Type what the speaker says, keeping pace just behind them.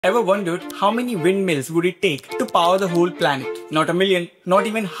Ever wondered how many windmills would it take to power the whole planet? Not a million, not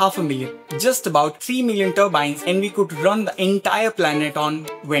even 500,000. Just about 3 million turbines and we could run the entire planet on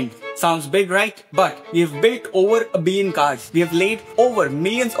wind. Sounds big, right? But we have built over 1 billion cars. We have laid over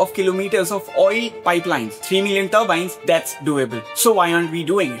millions of kilometers of oil pipelines. 3 million turbines, that's doable. So why aren't we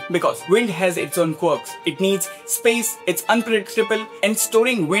doing it? Because wind has its own quirks. It needs space, it's unpredictable, and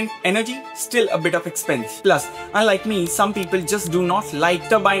storing wind energy still a bit of expense. Plus, unlike me, some people just do not like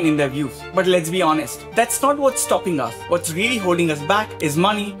turbines in their views. But let's be honest, that's not what's stopping us. What's really holding us back is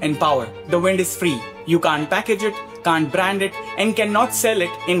money and power. The wind is free. You can't package it, can't brand it, and cannot sell it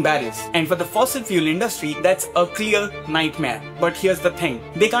in barrels. And for the fossil fuel industry, that's a clear nightmare. But here's the thing,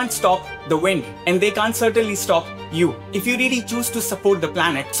 they can't stop the wind, and they can't certainly stop you. If you really choose to support the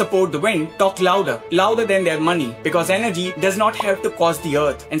planet, support the wind, talk louder than their money, because energy does not have to cost the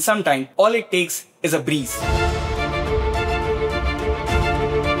earth, and sometimes all it takes is a breeze.